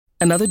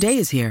Another day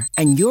is here,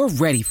 and you're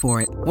ready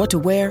for it. What to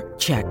wear?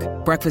 Check.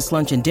 Breakfast,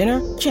 lunch, and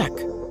dinner? Check.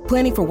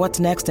 Planning for what's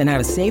next and how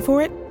to save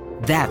for it?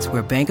 That's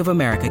where Bank of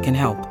America can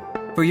help.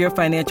 For your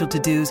financial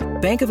to-dos,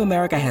 Bank of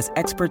America has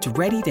experts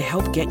ready to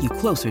help get you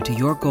closer to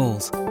your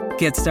goals.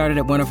 Get started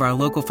at one of our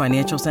local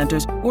financial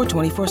centers or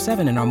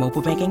 24/7 in our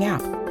mobile banking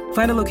app.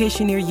 Find a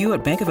location near you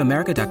at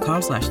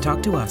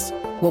bankofamerica.com/talktous.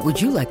 What would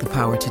you like the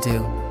power to do?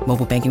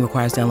 Mobile banking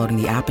requires downloading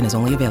the app and is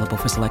only available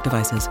for select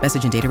devices.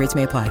 Message and data rates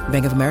may apply.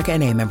 Bank of America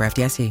N.A., member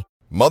FDIC.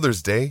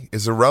 Mother's Day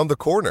is around the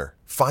corner.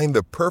 Find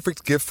the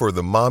perfect gift for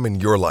the mom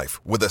in your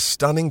life with a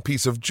stunning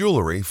piece of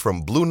jewelry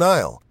from Blue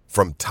Nile.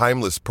 From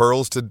timeless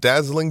pearls to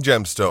dazzling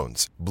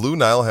gemstones, Blue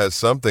Nile has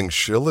something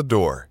she'll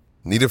adore.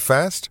 Need it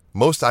fast?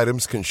 Most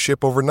items can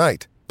ship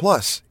overnight.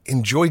 Plus,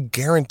 enjoy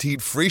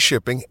guaranteed free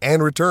shipping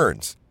and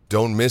returns.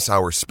 Don't miss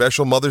our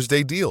special Mother's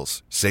Day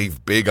deals.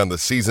 Save big on the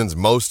season's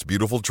most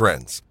beautiful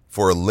trends.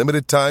 For a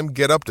limited time,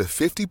 get up to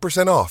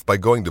 50% off by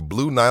going to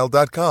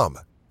BlueNile.com.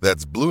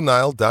 That's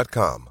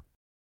BlueNile.com.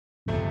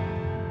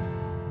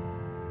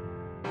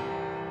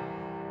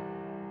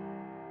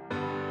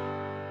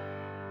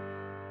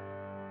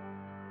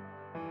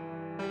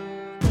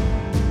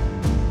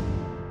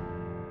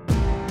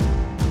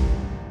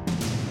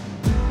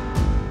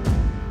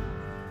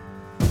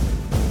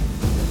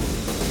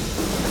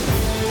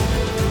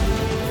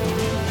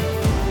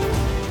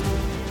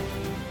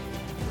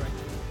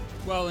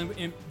 Well,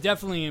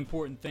 definitely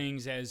important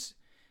things as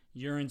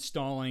you're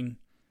installing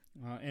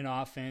an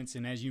offense.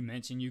 And as you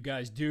mentioned, you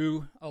guys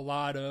do a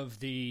lot of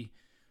the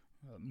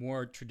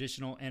more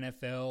traditional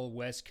NFL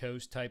West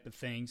Coast type of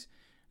things.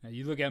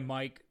 You look at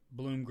Mike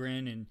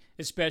Bloomgren, and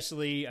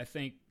especially I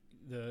think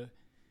the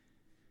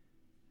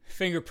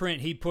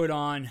fingerprint he put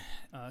on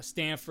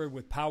Stanford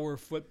with power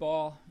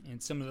football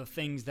and some of the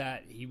things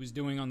that he was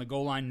doing on the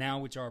goal line now,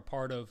 which are a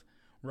part of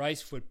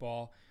Rice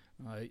football.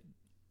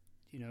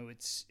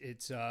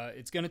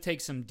 It's going to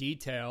take some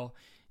detail.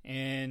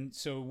 And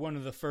so one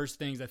of the first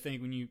things I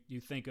think when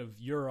you think of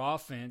your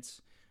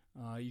offense,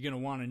 you're going to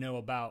want to know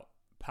about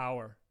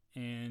power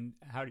and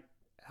how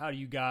do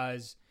you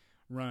guys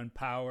run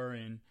power.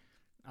 And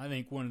I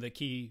think one of the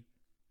key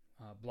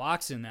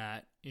blocks in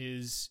that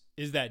is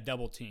that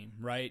double team,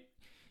 right?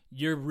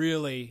 You're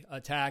really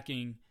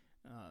attacking,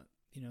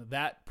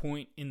 that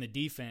point in the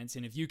defense.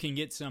 And if you can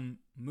get some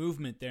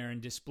movement there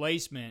and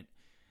displacement,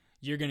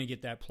 you're going to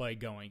get that play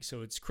going.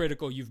 So it's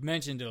critical. You've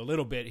mentioned it a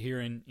little bit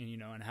here in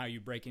how you're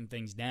breaking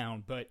things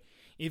down. But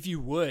if you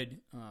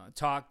would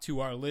talk to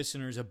our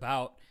listeners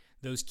about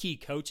those key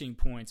coaching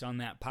points on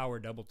that power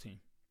double team.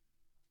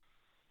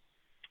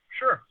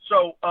 Sure.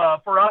 So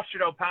for us,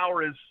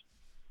 power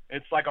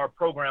it's like our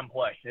program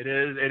play. It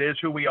is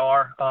who we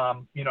are.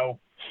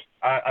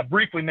 I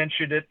briefly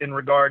mentioned it in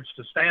regards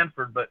to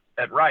Stanford, but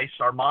at Rice,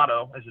 our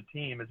motto as a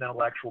team is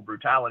intellectual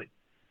brutality.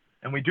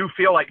 And we do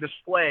feel like this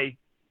play,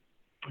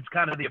 it's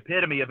kind of the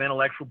epitome of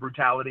intellectual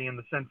brutality in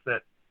the sense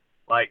that,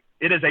 like,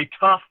 it is a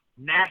tough,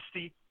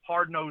 nasty,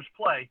 hard-nosed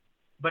play,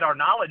 but our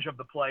knowledge of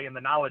the play and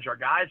the knowledge our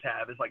guys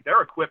have is, like,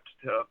 they're equipped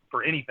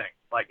for anything.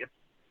 Like, if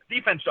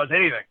defense does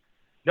anything,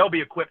 they'll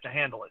be equipped to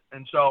handle it.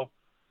 And so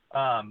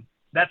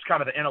that's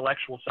kind of the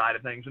intellectual side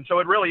of things. And so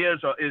it really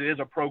is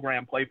a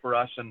program play for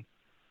us, and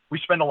we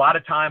spend a lot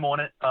of time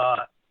on it.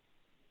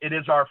 It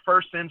is our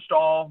first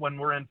install when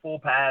we're in full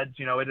pads.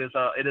 It is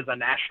a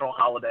national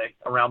holiday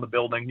around the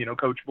building.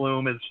 Coach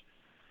Bloom is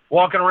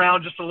walking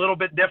around just a little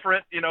bit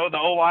different. The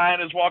O-line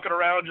is walking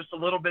around just a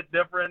little bit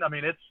different. I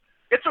mean,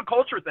 it's a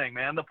culture thing,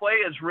 man. The play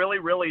is really,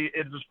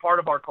 it is part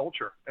of our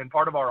culture and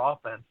part of our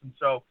offense. And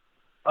so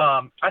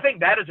I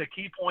think that is a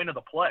key point of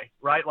the play,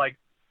 right? Like,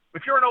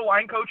 if you're an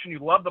O-line coach and you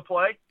love the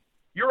play,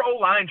 your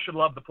O-line should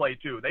love the play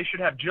too. They should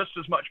have just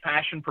as much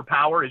passion for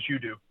power as you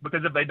do,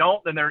 because if they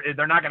don't, then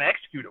they're not going to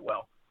execute it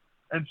well.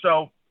 And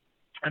so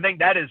I think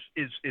that is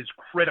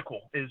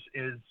critical, is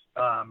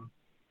kind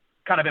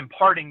of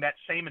imparting that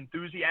same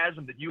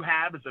enthusiasm that you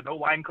have as an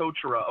O-line coach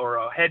or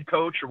a head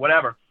coach or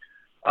whatever.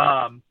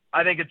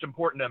 I think it's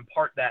important to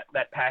impart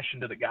that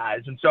passion to the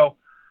guys. And so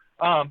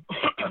a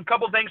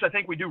couple of things I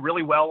think we do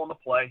really well on the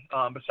play,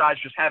 besides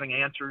just having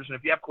answers. And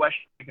if you have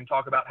questions, we can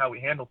talk about how we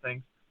handle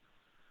things.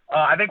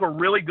 I think we're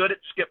really good at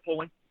skip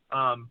pulling.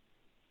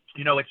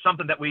 It's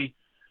something that we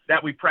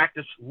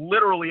practice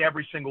literally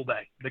every single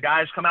day. The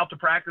guys come out to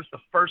practice. The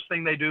first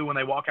thing they do when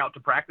they walk out to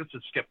practice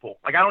is skip pull.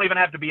 Like, I don't even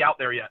have to be out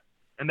there yet,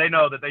 and they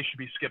know that they should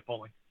be skip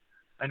pulling.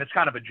 And it's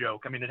kind of a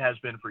joke. I mean, it has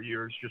been for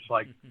years, just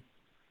like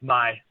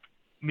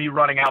me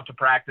running out to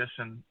practice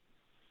and,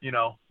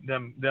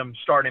 them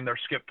starting their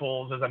skip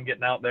pulls as I'm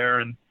getting out there.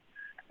 And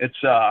it's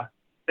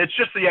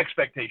just the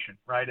expectation,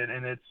 right?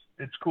 And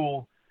it's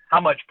cool how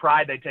much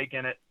pride they take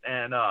in it.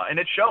 And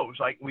it shows.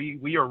 Like,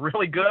 we are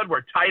really good.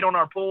 We're tight on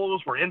our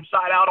pulls. We're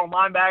inside out on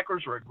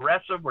linebackers. We're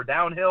aggressive. We're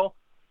downhill.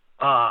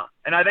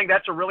 And I think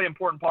that's a really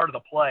important part of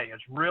the play,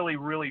 is really,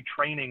 really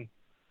training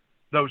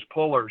those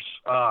pullers,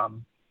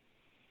 to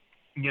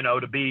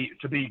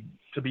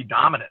be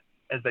dominant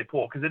as they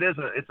pull. Cause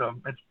it's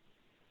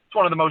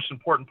one of the most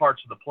important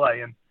parts of the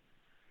play. And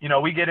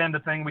we get into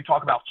things, we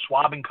talk about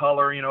swabbing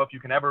color, if you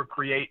can ever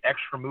create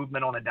extra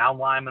movement on a down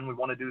lineman, we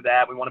want to do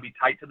that. We want to be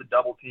tight to the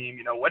double team,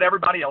 what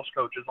everybody else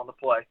coaches on the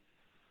play.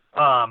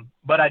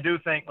 But I do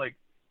think, like,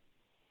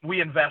 we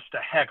invest a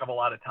heck of a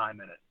lot of time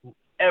in it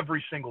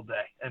every single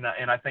day. And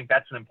I think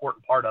that's an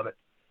important part of it,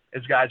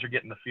 is guys are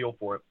getting the feel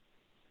for it.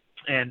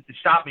 And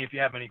stop me if you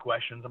have any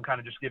questions. I'm kind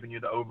of just giving you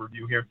the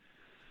overview here.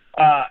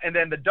 And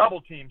then the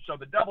double team. So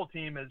the double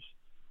team is,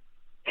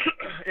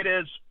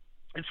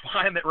 it's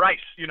flying at Rice.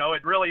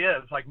 It really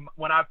is. Like,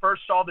 when I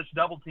first saw this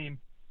double team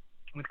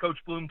with Coach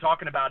Bloom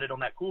talking about it on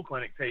that Cool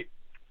Clinic tape,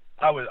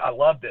 I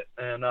loved it.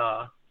 And,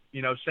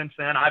 since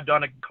then I've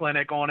done a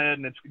clinic on it,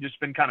 and it's just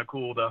been kind of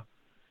cool to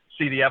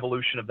see the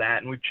evolution of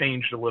that. And we've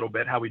changed a little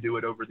bit how we do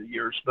it over the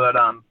years. But,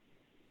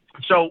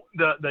 so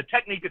the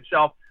technique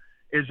itself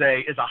is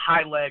a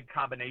high leg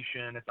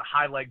combination. It's a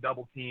high leg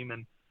double team.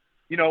 And,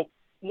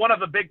 one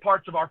of the big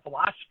parts of our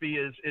philosophy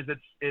is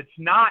it's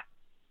not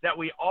that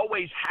we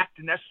always have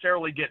to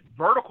necessarily get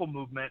vertical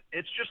movement.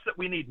 It's just that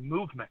we need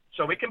movement.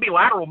 So it can be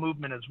lateral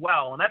movement as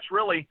well. And that's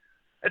really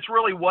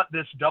what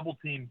this double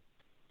team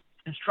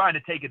is trying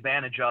to take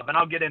advantage of. And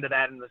I'll get into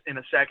that in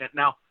a second.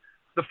 Now,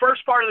 the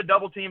first part of the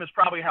double team is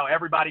probably how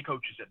everybody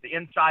coaches it. The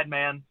inside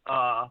man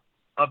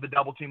of the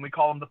double team, we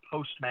call him the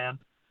post man.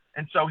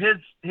 And so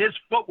his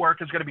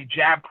footwork is going to be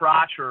jab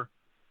crotch or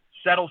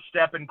settle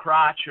step and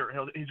crotch, or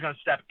he's going to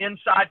step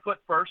inside foot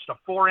first, a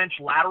 4-inch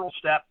lateral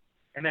step,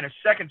 and then his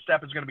second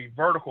step is going to be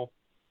vertical,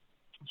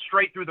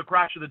 straight through the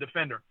crotch of the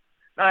defender.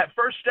 Now, that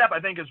first step, I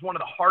think, is one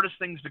of the hardest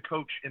things to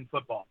coach in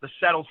football, the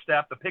settle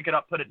step, the pick it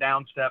up, put it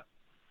down step,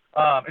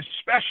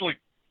 especially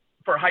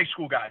for high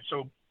school guys.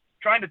 So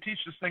trying to teach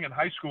this thing in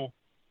high school,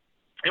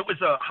 it was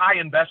a high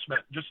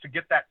investment just to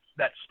get that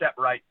step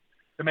right,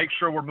 to make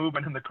sure we're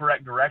moving in the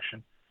correct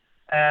direction.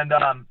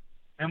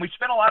 And we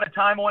spent a lot of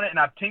time on it, and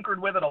I've tinkered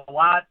with it a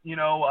lot,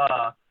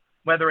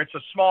 whether it's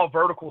a small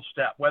vertical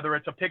step, whether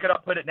it's a pick it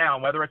up, put it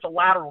down, whether it's a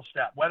lateral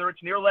step, whether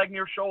it's near leg,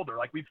 near shoulder.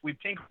 Like, we've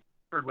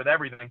tinkered with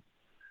everything.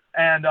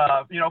 And,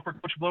 for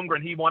Coach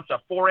Bloomgren, he wants a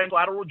 4-inch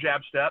lateral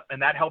jab step,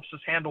 and that helps us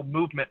handle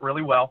movement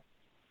really well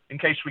in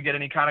case we get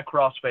any kind of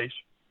crossface.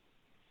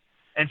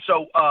 And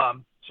so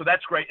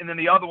that's great. And then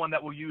the other one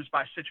that we'll use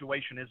by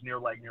situation is near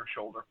leg, near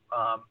shoulder,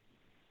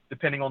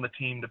 depending on the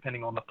team,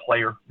 depending on the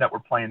player that we're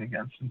playing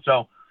against. And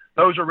so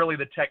those are really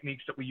the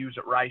techniques that we use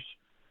at Rice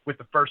with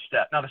the first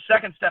step. Now, the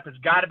second step has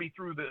got to be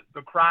through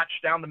the crotch,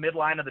 down the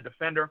midline of the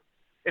defender.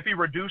 If he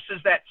reduces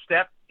that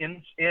step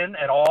in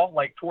at all,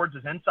 like towards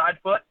his inside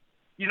foot,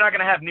 you're not going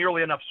to have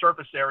nearly enough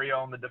surface area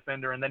on the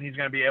defender, and then he's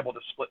going to be able to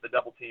split the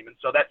double team. And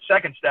so that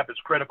second step is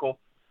critical,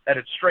 that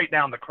it's straight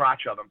down the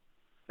crotch of him.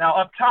 Now,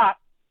 up top,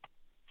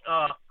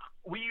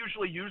 we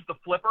usually use the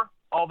flipper,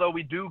 although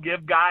we do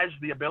give guys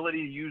the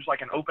ability to use like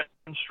an open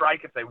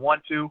strike if they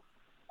want to.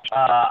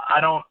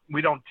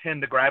 We don't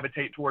tend to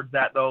gravitate towards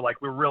that, though.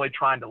 Like, we're really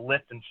trying to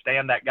lift and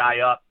stand that guy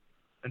up.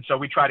 And so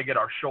we try to get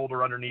our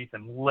shoulder underneath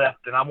and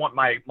lift. And I want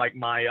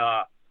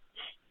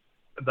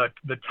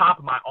the top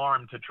of my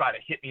arm to try to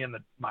hit me in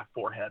my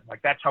forehead.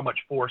 Like, that's how much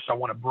force I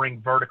want to bring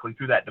vertically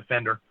through that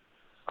defender,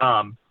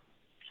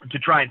 to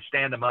try and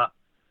stand him up.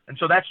 And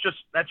so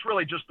that's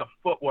really just the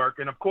footwork.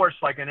 And of course,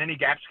 like in any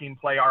gap scheme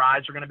play, our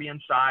eyes are going to be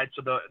inside.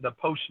 So the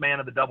post man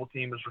of the double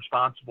team is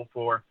responsible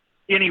for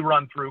any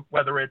run through,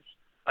 whether it's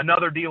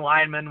another D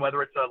lineman,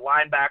 whether it's a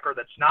linebacker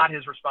that's not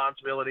his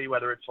responsibility,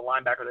 whether it's a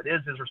linebacker that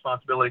is his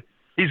responsibility.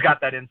 He's got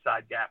that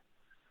inside gap.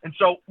 And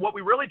so what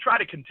we really try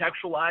to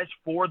contextualize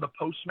for the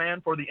post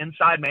man, for the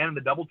inside man in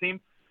the double team,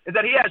 is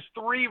that he has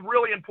 3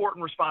 really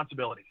important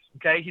responsibilities.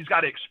 Okay. He's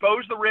got to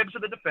expose the ribs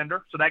of the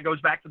defender. So that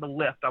goes back to the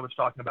lift I was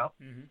talking about.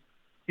 Mm-hmm.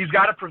 He's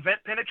got to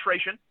prevent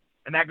penetration,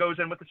 and that goes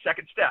in with the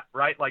second step,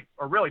 right?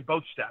 Or really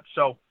both steps.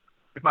 So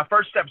if my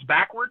first step's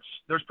backwards,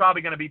 there's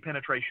probably going to be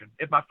penetration.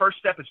 If my first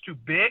step is too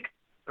big,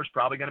 there's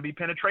probably going to be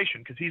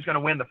penetration, because he's going to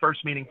win the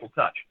first meaningful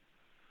touch.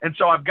 And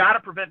so I've got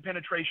to prevent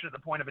penetration at the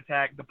point of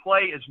attack. The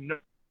play is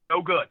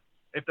no good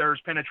if there's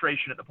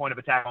penetration at the point of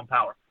attack on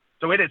power.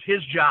 So it is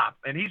his job,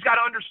 and he's got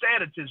to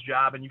understand it's his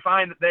job. And you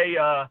find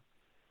that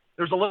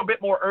there's a little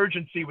bit more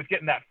urgency with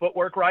getting that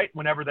footwork right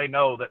whenever they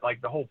know that,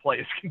 like, the whole play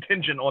is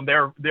contingent on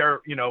their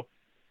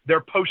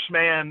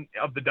postman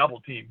of the double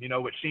team,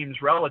 which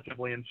seems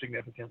relatively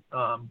insignificant.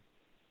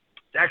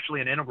 It's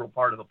actually an integral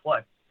part of the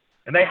play,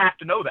 and they have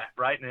to know that,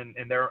 right? And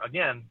they're,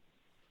 again,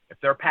 if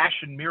their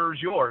passion mirrors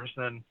yours,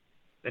 then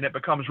it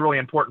becomes really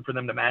important for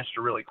them to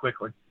master really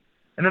quickly.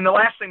 And then the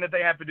last thing that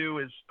they have to do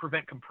is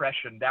prevent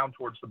compression down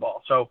towards the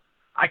ball. So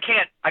I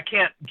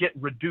can't get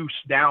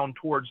reduced down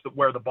towards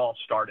where the ball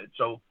started.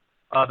 So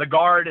the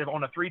guard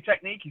on a 3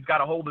 technique, he's got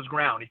to hold his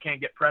ground. He can't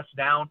get pressed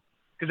down,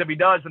 because if he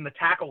does, then the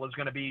tackle is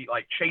going to be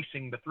like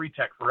chasing the 3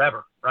 tech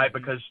forever, right?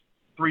 Mm-hmm. Because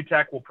 3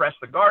 tech will press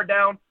the guard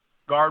down.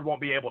 Guard won't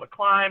be able to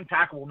climb.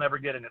 Tackle will never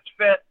get in its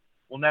fit.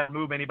 Will never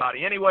move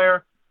anybody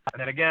anywhere. And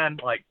then again,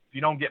 like, if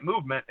you don't get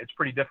movement, it's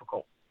pretty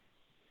difficult.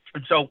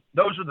 And so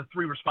those are the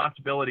 3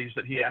 responsibilities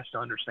that he has to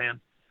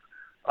understand.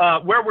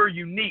 Where we're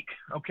unique,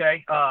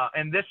 okay,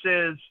 and this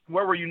is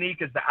where we're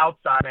unique is the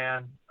outside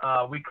man.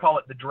 We call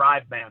it the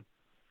drive man.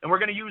 And we're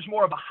going to use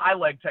more of a high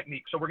leg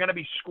technique. So we're going to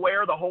be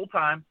square the whole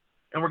time,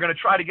 and we're going to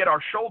try to get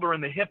our shoulder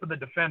in the hip of the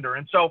defender.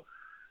 And so,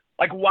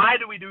 like, why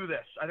do we do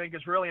this? I think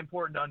it's really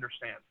important to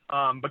understand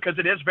because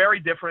it is very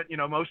different. You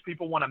know, most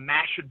people want to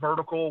mash it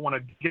vertical, want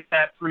to get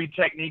that free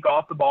technique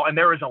off the ball, and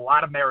there is a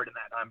lot of merit in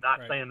that. I'm not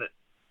saying that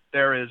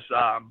there is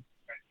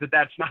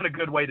that's not a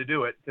good way to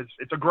do it, because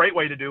it's a great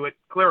way to do it,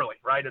 clearly,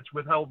 right? It's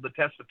withheld the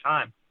test of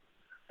time.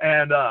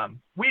 And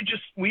we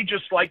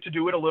just like to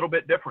do it a little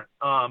bit different.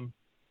 And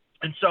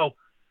so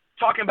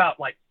talking about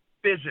like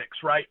physics,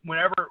 right?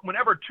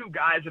 Whenever two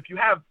guys, if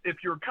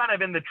you're kind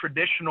of in the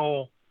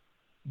traditional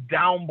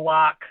down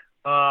block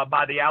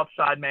by the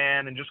outside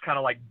man and just kind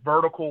of like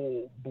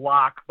vertical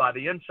block by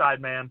the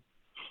inside man,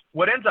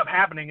 what ends up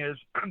happening is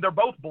they're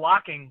both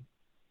blocking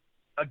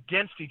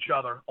against each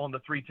other on the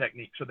three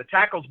technique. So the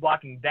tackle's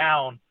blocking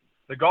down,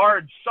 the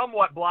guard's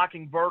somewhat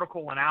blocking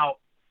vertical and out.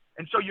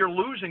 And so you're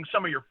losing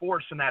some of your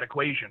force in that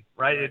equation,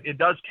 right? It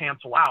does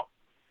cancel out.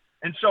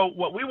 And so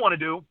what we want to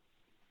do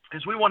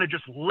is we want to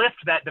just lift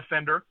that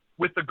defender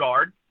with the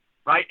guard,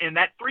 right? And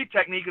that three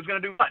technique is going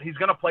to do what? He's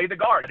going to play the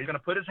guard. He's going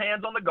to put his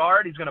hands on the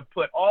guard. He's going to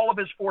put all of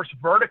his force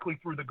vertically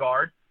through the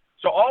guard.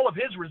 So all of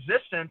his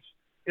resistance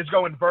is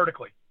going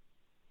vertically.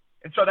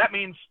 And so that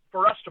means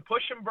for us to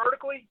push him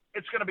vertically,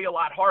 it's going to be a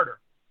lot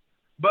harder.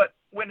 But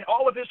when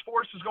all of his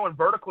force is going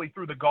vertically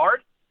through the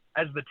guard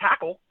as the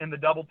tackle in the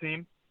double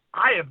team,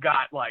 I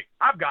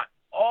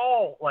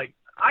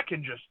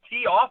can just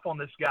tee off on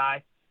this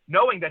guy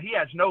knowing that he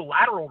has no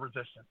lateral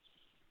resistance.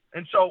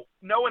 And so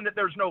knowing that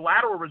there's no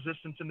lateral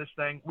resistance in this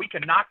thing, we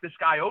can knock this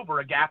guy over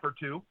a gap or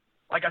two.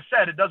 Like I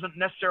said, it doesn't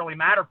necessarily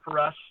matter for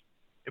us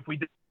if we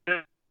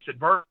displace it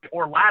vertically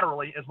or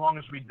laterally as long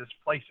as we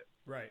displace it.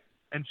 Right.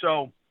 And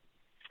so,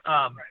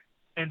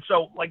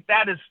 like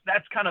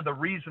that's kind of the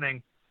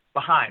reasoning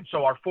behind.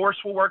 So our force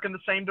will work in the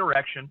same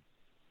direction,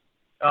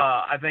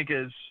 I think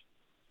is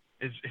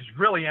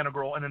really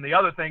integral. And then the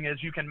other thing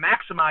is you can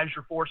maximize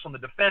your force on the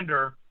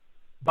defender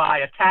by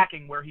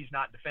attacking where he's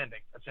not defending,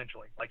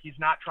 essentially. Like he's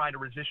not trying to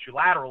resist you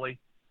laterally,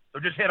 so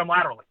just hit him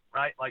laterally,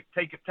 right? Like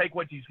take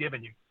what he's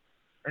given you.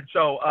 And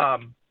so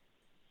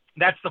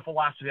that's the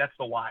philosophy, that's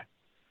the why.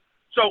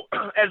 So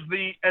as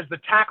the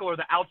tackle or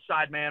the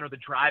outside man or the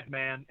drive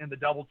man in the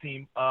double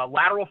team,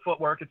 lateral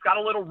footwork, it's got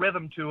a little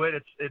rhythm to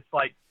it. It's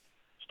like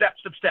step,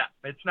 step, step.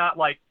 It's not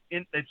like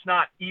it's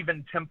not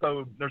even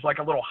tempo. There's like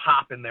a little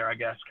hop in there, I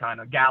guess, kind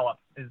of gallop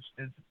is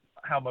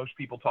how most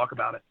people talk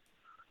about it.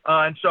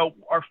 And so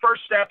our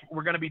first step,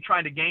 we're going to be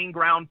trying to gain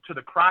ground to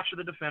the crotch of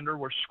the defender.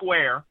 We're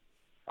square.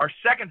 Our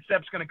second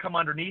step is going to come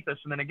underneath us.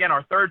 And then again,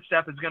 our third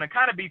step is going to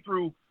kind of be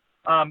through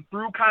kind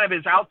of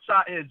his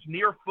outside, his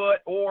near foot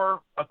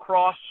or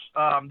across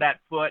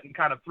that foot and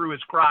kind of through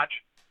his crotch.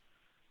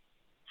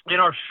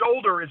 And our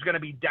shoulder is going to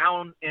be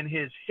down in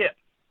his hip.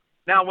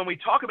 Now, when we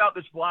talk about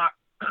this block,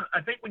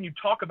 I think when you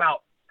talk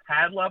about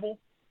pad level,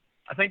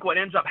 I think what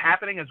ends up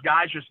happening is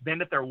guys just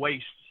bend at their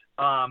waists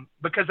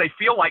because they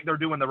feel like they're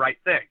doing the right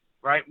thing,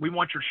 right? We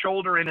want your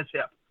shoulder in his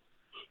hip.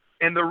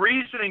 And the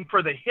reasoning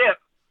for the hip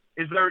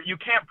is you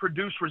can't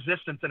produce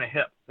resistance in a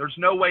hip. There's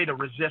no way to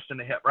resist in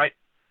the hip, right?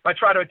 If I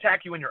try to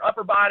attack you in your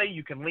upper body,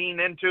 you can lean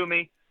into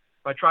me.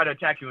 If I try to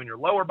attack you in your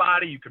lower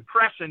body, you can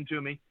press into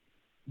me.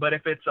 But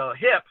if it's a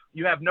hip,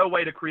 you have no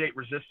way to create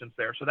resistance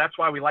there. So that's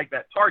why we like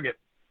that target.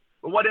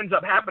 But what ends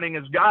up happening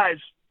is guys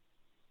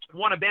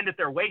want to bend at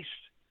their waist.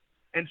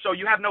 And so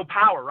you have no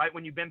power, right,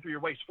 when you bend through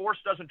your waist. Force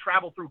doesn't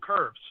travel through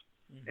curves.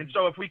 Mm-hmm. And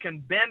so if we can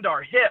bend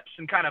our hips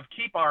and kind of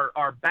keep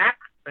our back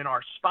and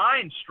our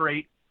spine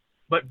straight,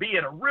 but be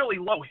at a really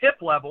low hip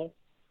level,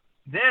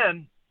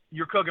 then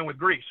you're cooking with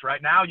grease,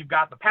 right? Now you've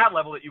got the pad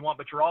level that you want,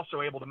 but you're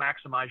also able to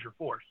maximize your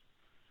force.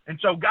 And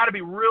so got to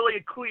be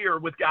really clear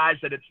with guys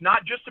that it's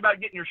not just about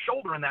getting your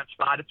shoulder in that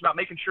spot. It's about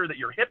making sure that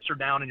your hips are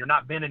down and you're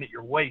not bending at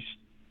your waist.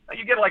 Now,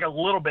 you get like a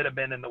little bit of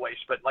bend in the waist,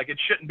 but like it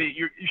shouldn't be,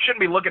 you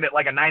shouldn't be looking at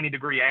like a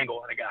 90-degree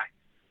angle in a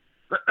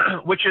guy,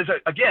 which is,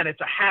 again,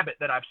 it's a habit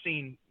that I've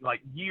seen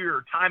like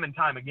time and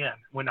time again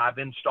when I've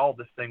installed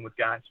this thing with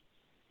guys.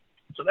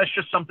 So that's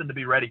just something to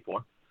be ready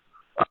for.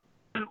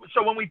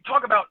 So when we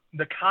talk about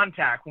the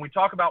contact, when we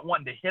talk about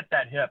wanting to hit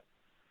that hip,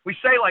 we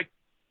say like,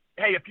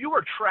 hey, if you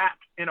were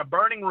trapped in a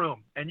burning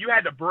room and you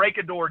had to break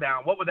a door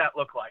down, what would that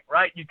look like,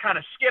 right? You kind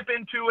of skip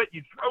into it.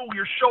 You throw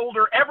your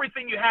shoulder,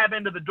 everything you have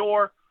into the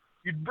door.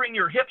 You'd bring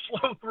your hips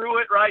low through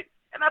it, right?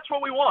 And that's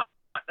what we want.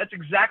 That's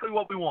exactly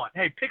what we want.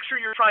 Hey, picture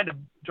you're trying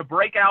to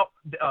break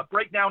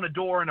down a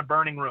door in a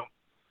burning room.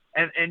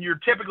 And you're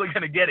typically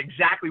going to get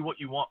exactly what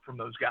you want from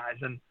those guys.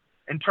 And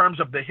in terms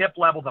of the hip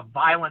level, the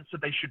violence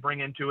that they should bring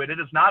into it, it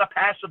is not a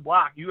passive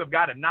block. You have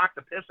got to knock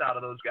the piss out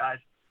of those guys.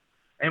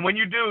 And when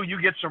you do,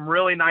 you get some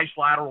really nice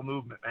lateral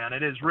movement, man.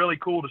 It is really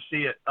cool to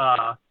see it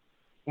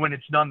when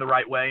it's done the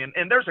right way.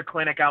 And there's a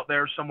clinic out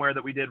there somewhere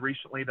that we did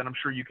recently that I'm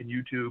sure you can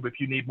YouTube if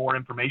you need more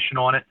information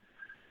on it.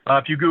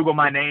 If you Google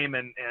my name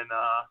and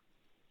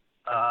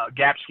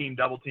Gap Scheme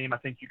Double Team, I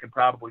think you can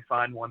probably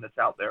find one that's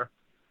out there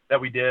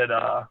that we did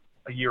a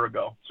year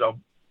ago. So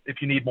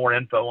if you need more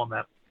info on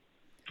that.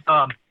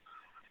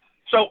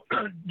 So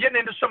getting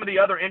into some of the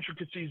other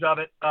intricacies of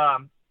it,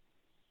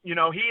 you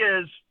know, he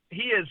is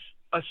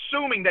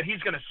assuming that he's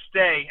going to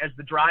stay as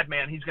the drive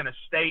man. He's going to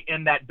stay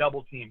in that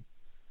double team,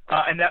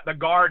 and that the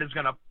guard is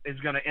going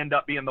to end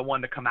up being the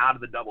one to come out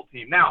of the double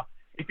team. Now,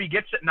 if he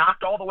gets it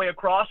knocked all the way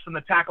across, then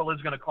the tackle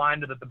is going to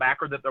climb to the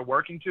backer that they're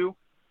working to.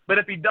 But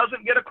if he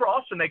doesn't get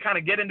across and they kind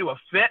of get into a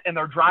fit and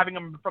they're driving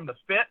him from the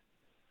fit,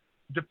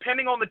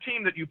 depending on the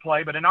team that you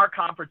play, but in our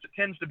conference, it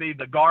tends to be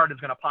the guard is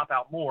going to pop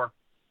out more.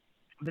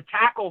 The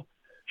tackle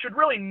should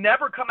really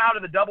never come out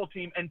of the double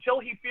team until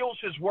he feels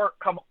his work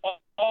come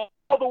all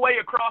the way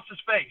across his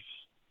face.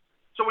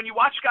 So when you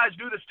watch guys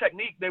do this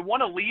technique, they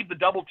want to leave the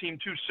double team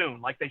too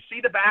soon. Like they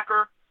see the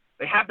backer,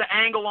 they have the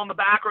angle on the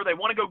backer, they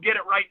want to go get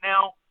it right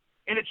now,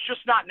 and it's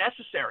just not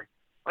necessary.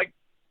 Like,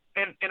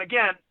 and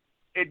again,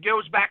 it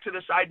goes back to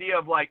this idea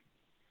of like,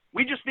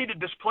 we just need to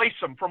displace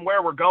them from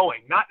where we're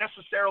going. Not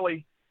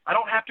necessarily, I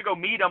don't have to go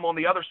meet them on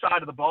the other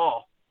side of the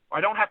ball, or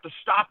I don't have to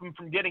stop them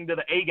from getting to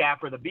the A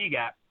gap or the B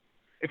gap.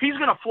 If he's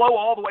going to flow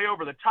all the way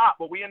over the top,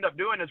 what we end up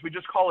doing is we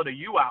just call it a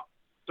U out.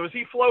 So as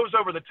he flows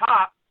over the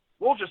top,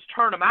 we'll just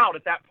turn him out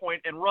at that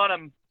point and run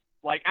him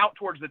like out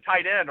towards the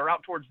tight end or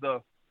out towards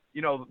the,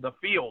 you know, the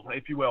field,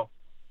 if you will.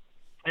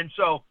 And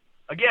so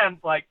again,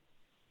 like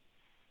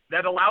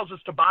that allows us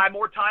to buy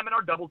more time in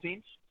our double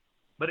teams,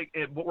 but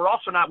we're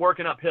also not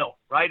working uphill,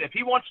 right? If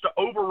he wants to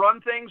overrun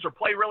things or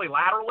play really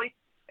laterally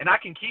and I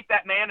can keep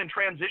that man in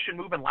transition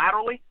moving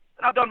laterally,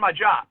 then I've done my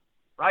job,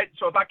 right?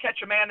 So if I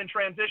catch a man in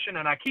transition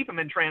and I keep him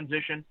in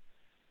transition,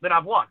 then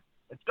I've won.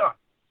 It's done.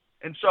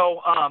 And so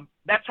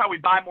that's how we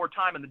buy more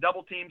time in the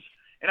double teams.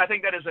 And I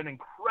think that is an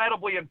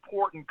incredibly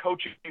important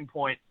coaching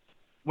point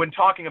when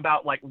talking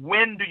about, like,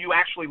 when do you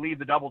actually leave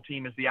the double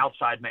team as the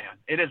outside man?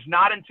 It is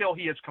not until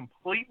he is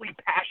completely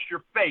past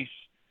your face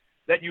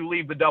that you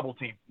leave the double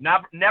team.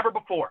 Never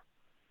before.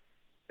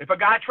 If a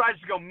guy tries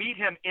to go meet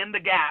him in the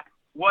gap,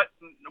 what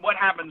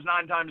happens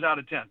 9 times out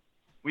of 10?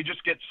 We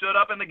just get stood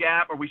up in the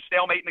gap, or we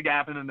stalemate in the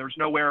gap, and then there's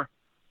nowhere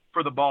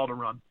for the ball to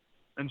run.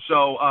 And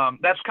so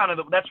that's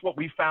that's what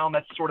we found.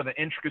 That's sort of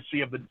the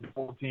intricacy of the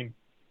double team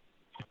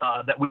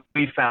that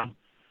we found.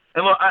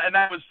 And look, and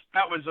that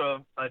was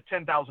a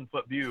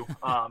 10,000-foot view.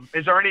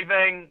 Is there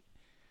anything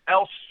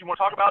else you want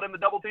to talk about in the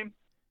double team?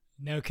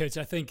 No, Coach.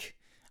 I think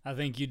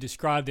you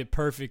described it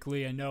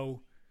perfectly. I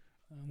know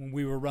when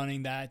we were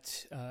running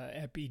that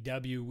at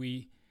BW,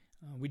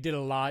 we did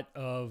a lot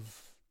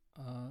of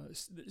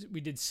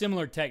we did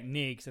similar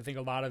techniques. I think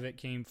a lot of it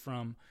came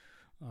from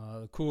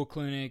the Cool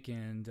Clinic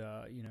and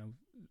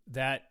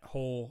that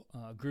whole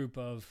group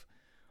of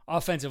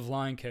offensive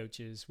line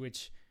coaches,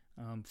 which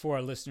for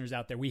our listeners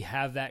out there, we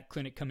have that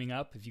clinic coming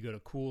up. If you go to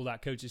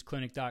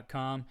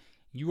cool.coachesclinic.com,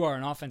 you are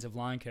an offensive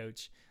line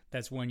coach.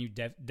 That's one you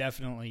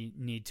definitely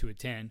need to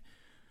attend.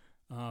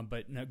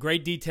 But no,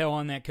 great detail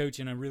on that, Coach,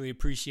 and I really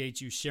appreciate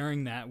you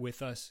sharing that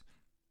with us.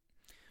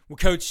 Well,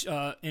 Coach,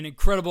 an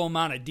incredible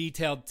amount of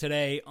detail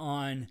today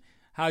on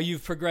how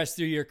you've progressed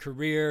through your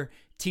career,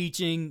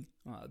 teaching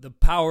the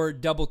power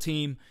double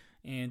team,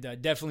 and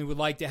definitely would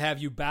like to have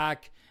you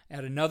back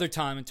at another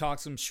time and talk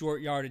some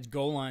short yardage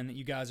goal line that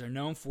you guys are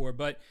known for.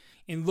 But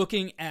in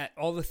looking at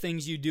all the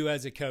things you do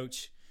as a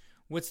coach,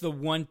 what's the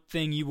one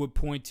thing you would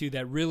point to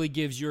that really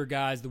gives your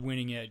guys the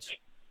winning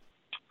edge?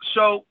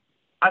 So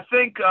I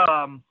think,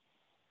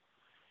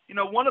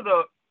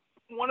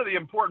 one of the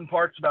important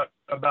parts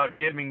about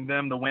giving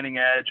them the winning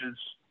edge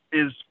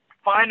is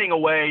finding a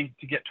way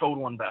to get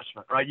total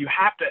investment, right? You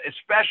have to,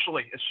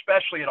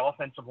 especially at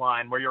offensive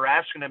line, where you're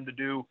asking them to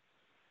do,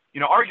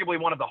 arguably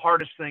one of the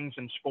hardest things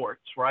in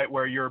sports, right?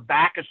 Where your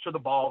back is to the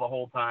ball the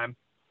whole time.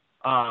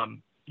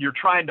 You're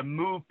trying to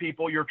move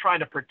people. You're trying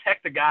to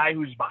protect the guy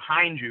who's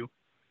behind you,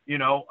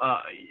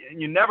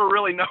 and you never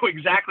really know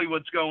exactly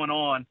what's going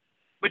on.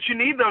 But you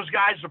need those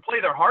guys to play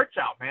their hearts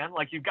out, man.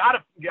 Like you got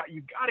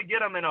to get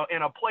them in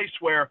a place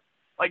where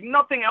like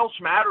nothing else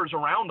matters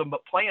around them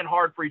but playing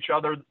hard for each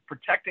other,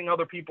 protecting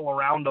other people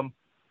around them,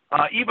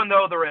 even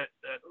though they're at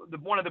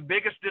one of the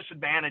biggest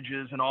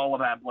disadvantages in all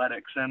of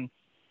athletics. And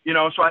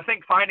so I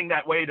think finding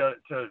that way to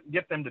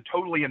get them to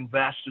totally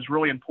invest is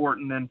really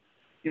important. And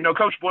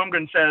Coach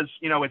Bloomgren says,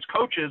 as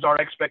coaches,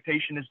 our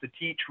expectation is to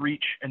teach,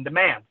 reach, and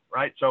demand,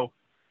 right? So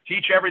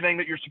teach everything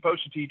that you're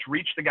supposed to teach,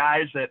 reach the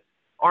guys that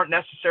aren't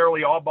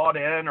necessarily all bought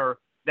in or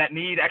that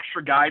need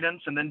extra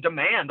guidance, and then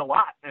demand a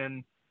lot.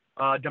 And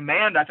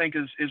demand, I think,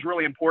 is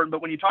really important.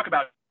 But when you talk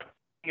about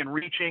and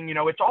reaching,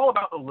 it's all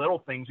about the little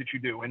things that you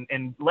do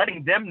and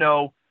letting them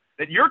know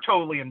that you're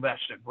totally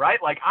invested, right?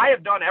 Like I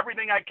have done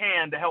everything I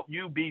can to help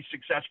you be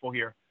successful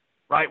here,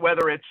 right?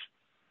 Whether it's,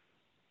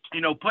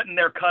 putting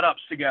their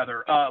cut-ups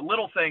together,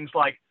 little things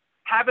like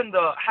having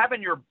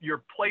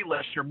your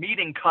playlist, your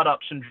meeting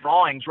cut-ups and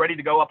drawings ready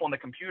to go up on the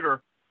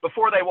computer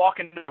before they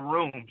walk into the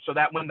room, so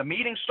that when the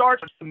meeting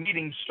starts, the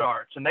meeting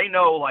starts, and they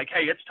know, like,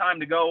 hey, it's time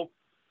to go,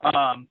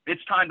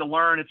 it's time to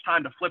learn, it's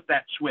time to flip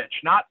that switch.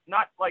 Not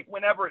like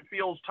whenever it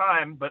feels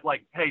time, but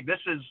like, hey,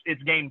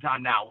 it's game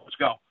time now, let's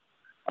go.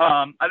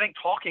 I think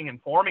talking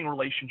and forming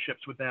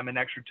relationships with them in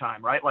extra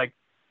time, right? Like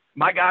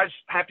my guys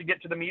have to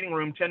get to the meeting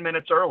room 10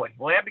 minutes early.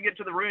 Well, they have to get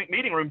to the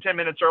meeting room 10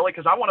 minutes early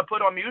because I want to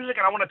put on music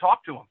and I want to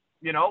talk to them.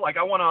 You know, like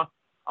I want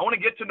to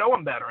get to know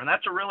them better. And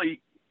that's a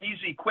really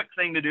easy, quick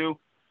thing to do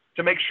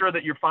to make sure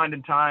that you're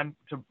finding time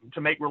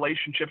to make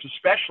relationships,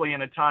 especially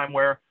in a time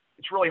where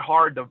it's really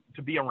hard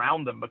to be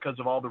around them because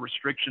of all the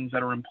restrictions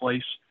that are in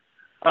place.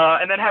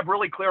 And then have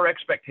really clear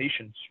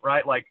expectations,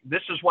 right? Like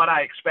this is what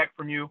I expect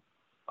from you.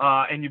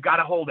 And you've got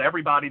to hold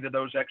everybody to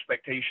those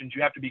expectations.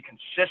 You have to be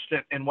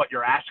consistent in what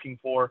you're asking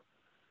for.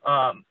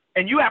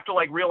 And you have to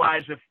like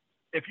realize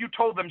if you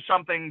told them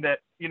something that,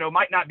 you know,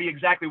 might not be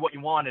exactly what you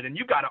wanted, and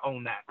you got to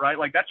own that, right?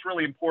 Like that's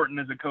really important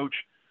as a coach.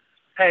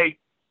 Hey,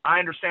 I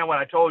understand what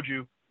I told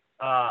you.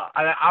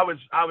 I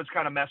was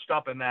kind of messed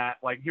up in that.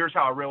 Like, here's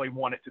how I really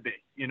want it to be,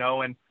 you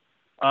know? And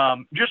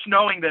just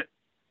knowing that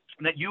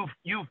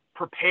you've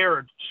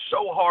prepared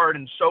so hard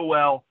and so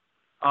well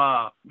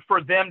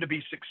for them to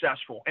be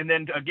successful. And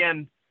then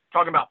again,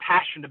 talking about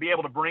passion, to be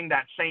able to bring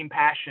that same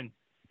passion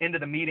into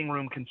the meeting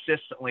room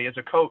consistently as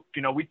a coach.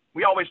 You know,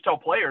 we always tell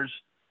players,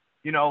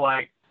 you know,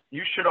 like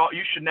you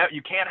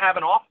can't have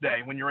an off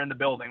day when you're in the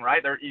building,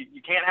 right?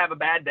 You can't have a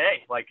bad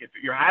day. Like if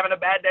you're having a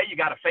bad day, you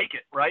got to fake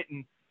it, right?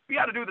 And we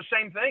got to do the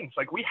same things.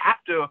 Like we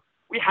have to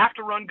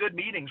run good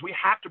meetings. We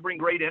have to bring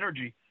great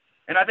energy.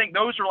 And I think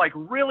those are like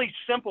really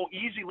simple,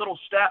 easy little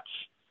steps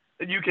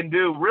that you can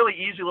do, really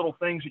easy little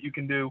things that you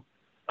can do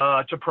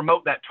to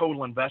promote that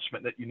total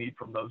investment that you need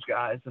from those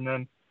guys. And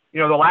then, you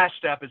know, the last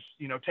step is,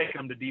 you know, taking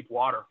them to deep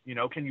water. You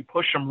know, can you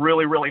push them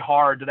really, really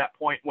hard to that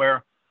point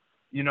where,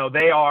 you know,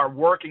 they are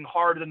working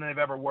harder than they've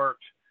ever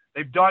worked.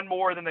 They've done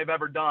more than they've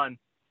ever done.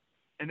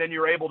 And then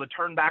you're able to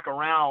turn back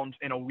around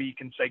in a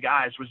week and say,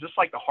 guys, was this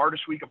like the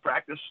hardest week of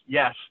practice?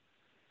 Yes.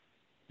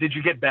 Did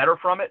you get better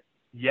from it?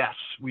 Yes,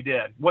 we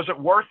did. Was it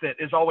worth it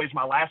is always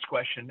my last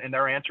question. And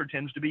their answer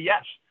tends to be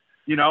yes.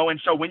 You know,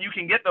 and so when you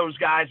can get those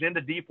guys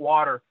into deep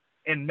water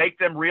and make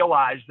them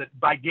realize that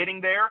by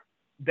getting there,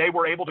 they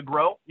were able to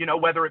grow, you know,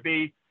 whether it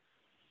be,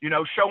 you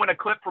know, showing a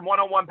clip from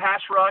one-on-one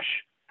pass rush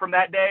from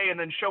that day and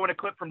then showing a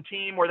clip from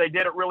team where they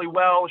did it really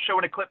well,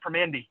 showing a clip from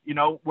Indy, you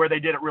know, where they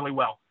did it really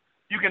well.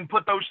 You can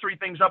put those three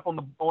things up on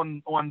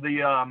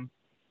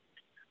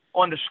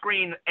the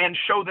screen and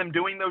show them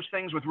doing those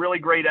things with really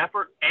great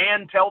effort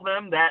and tell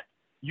them that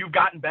you've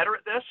gotten better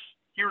at this.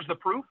 Here's the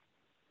proof.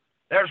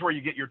 There's where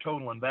you get your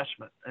total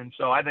investment. And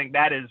so I think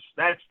that's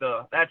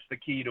the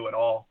key to it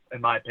all, in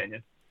my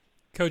opinion.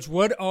 Coach,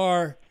 what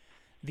are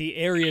the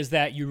areas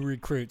that you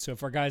recruit? So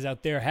if our guys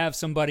out there have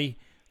somebody,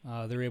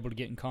 they're able to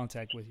get in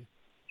contact with you.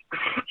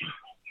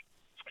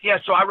 Yeah,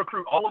 so I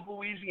recruit all of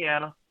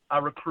Louisiana. I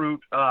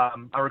recruit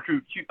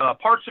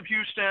parts of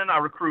Houston. I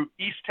recruit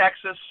East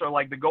Texas, so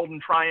like the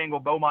Golden Triangle,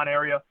 Beaumont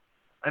area.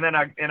 And then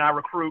I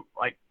recruit,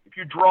 like, if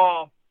you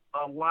draw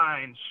a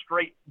line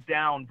straight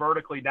down,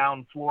 vertically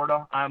down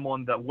Florida, I'm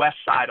on the west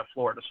side of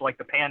Florida, so like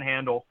the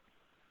Panhandle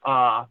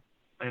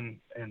and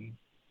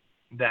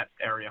that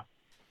area.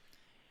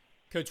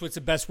 Coach, what's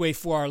the best way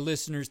for our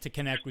listeners to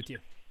connect with you?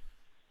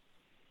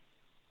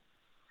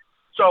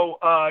 So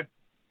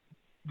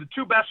the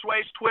two best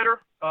ways, Twitter.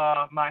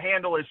 My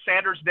handle is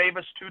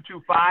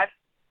SandersDavis225.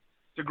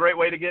 It's a great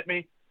way to get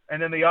me.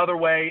 And then the other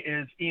way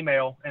is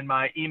email, and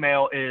my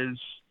email is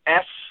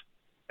S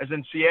as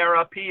in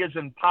Sierra, P as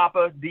in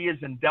Papa, D as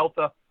in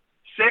Delta,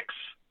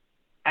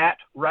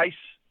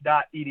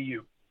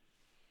 6@rice.edu.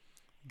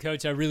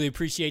 Coach, I really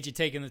appreciate you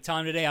taking the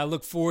time today. I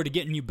look forward to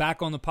getting you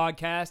back on the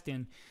podcast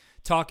and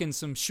talking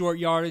some short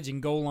yardage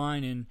and goal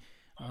line. And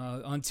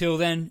until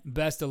then,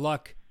 best of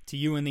luck to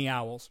you and the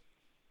Owls.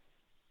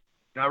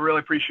 I really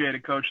appreciate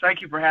it, Coach.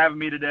 Thank you for having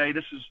me today.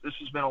 This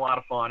has been a lot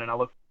of fun, and I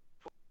look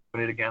forward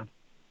to it again.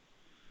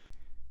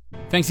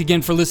 Thanks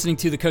again for listening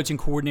to the Coach and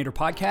Coordinator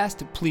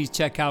podcast. Please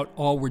check out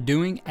all we're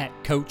doing at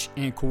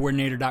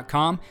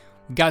coachandcoordinator.com.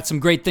 We've got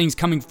some great things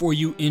coming for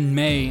you in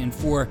May, and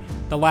for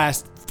the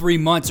last 3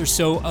 months or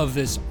so of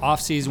this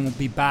offseason, we'll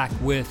be back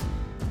with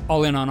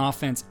All In on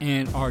Offense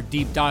and our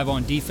deep dive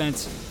on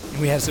defense.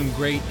 And we have some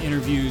great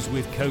interviews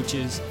with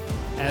coaches,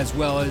 as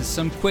well as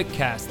some quick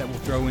casts that we'll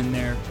throw in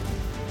there.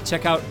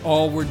 Check out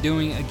all we're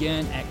doing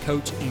again at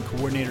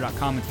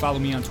coachandcoordinator.com and follow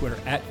me on Twitter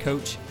at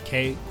Coach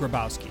K.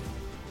 Grabowski.